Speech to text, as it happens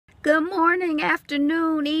Good morning,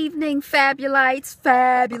 afternoon, evening, fabulites,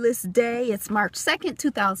 fabulous day. It's March 2nd,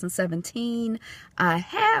 2017. I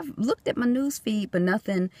have looked at my news feed, but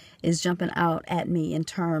nothing is jumping out at me in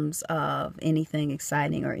terms of anything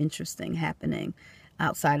exciting or interesting happening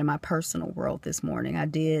outside of my personal world this morning. I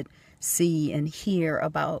did see and hear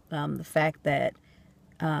about the fact that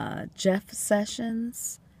Jefferson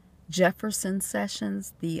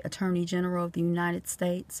Sessions, the Attorney General of the United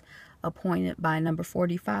States, appointed by number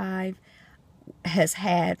 45, has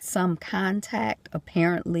had some contact,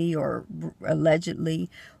 apparently or allegedly,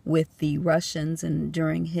 with the Russians. And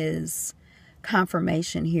during his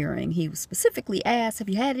confirmation hearing, he was specifically asked, have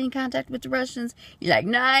you had any contact with the Russians? He's like,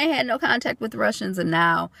 no, I ain't had no contact with the Russians. And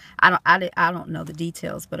now I don't know the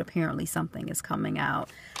details, but apparently something is coming out.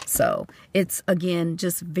 So it's, again,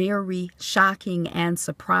 just very shocking and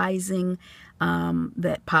surprising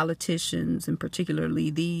that politicians, and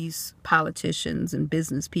particularly these politicians and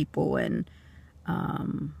business people and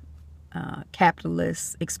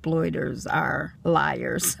capitalist exploiters, are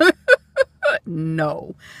liars.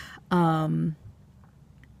 No. And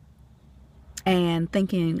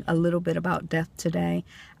thinking a little bit about death today,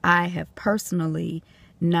 I have personally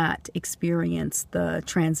not experienced the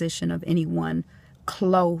transition of anyone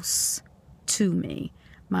close to me.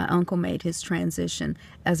 My uncle made his transition.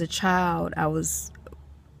 As a child, I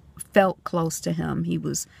felt close to him. He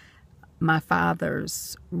was my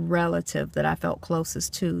father's relative that I felt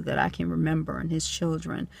closest to, that I can remember, and his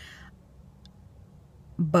children.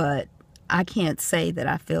 But I can't say that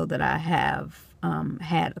I feel that I have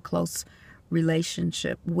had a close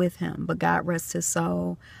relationship with him. But God rest his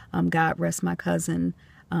soul. God rest my cousin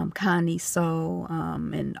Connie's soul,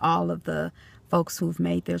 and all of the folks who've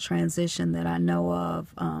made their transition that I know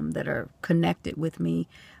of, that are connected with me,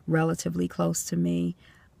 relatively close to me,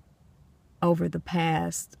 over the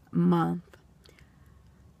past month.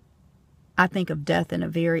 I think of death in a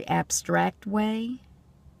very abstract way,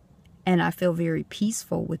 and I feel very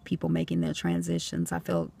peaceful with people making their transitions. I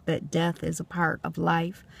feel that death is a part of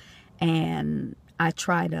life, and I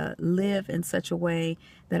try to live in such a way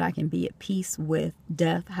that I can be at peace with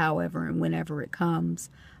death, however and whenever it comes,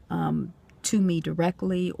 to me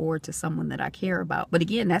directly or to someone that I care about. But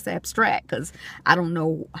again, that's abstract, because I don't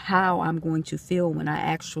know how I'm going to feel when I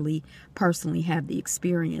actually personally have the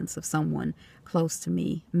experience of someone close to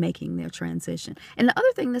me making their transition. And the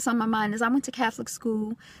other thing that's on my mind is I went to Catholic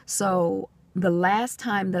school. So the last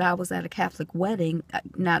time that I was at a Catholic wedding,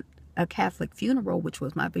 not a Catholic funeral, which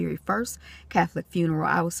was my very first Catholic funeral,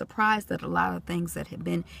 I was surprised that a lot of things that had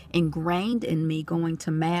been ingrained in me going to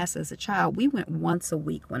Mass as a child. We went once a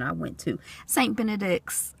week when I went to St.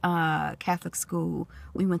 Benedict's Catholic school.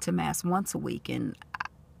 We went to Mass once a week, and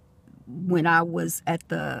when I was at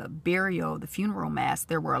the burial, the funeral Mass,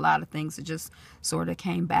 there were a lot of things that just sort of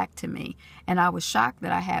came back to me. And I was shocked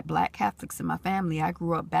that I had black Catholics in my family. I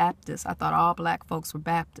grew up Baptist. I thought all black folks were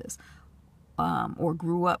Baptist. Or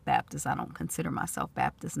grew up Baptist. I don't consider myself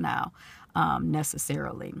Baptist now,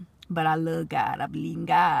 necessarily. But I love God. I believe in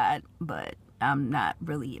God, but I'm not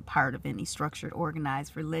really a part of any structured,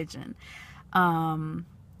 organized religion.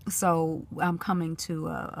 So I'm coming to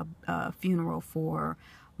a funeral for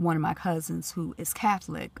one of my cousins who is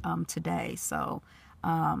Catholic today. So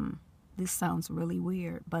this sounds really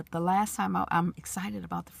weird. But the last time I'm excited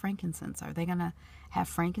about the frankincense. Are they going to have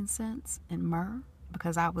frankincense and myrrh?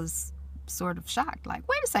 Because I was sort of shocked, like,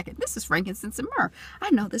 wait a second, this is frankincense and myrrh.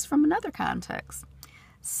 I know this from another context.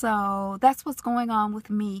 So that's what's going on with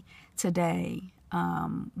me today.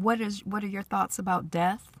 What are your thoughts about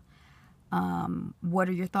death? What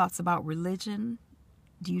are your thoughts about religion?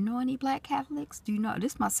 Do you know any black Catholics? Do you know,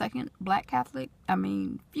 this is my second black Catholic,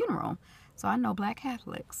 funeral. So I know black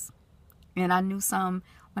Catholics. And I knew some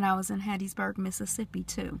when I was in Hattiesburg, Mississippi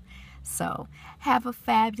too. So have a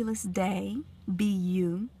fabulous day. Be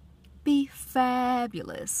you. Be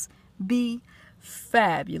fabulous. Be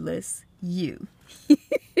fabulous you.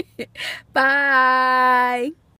 Bye.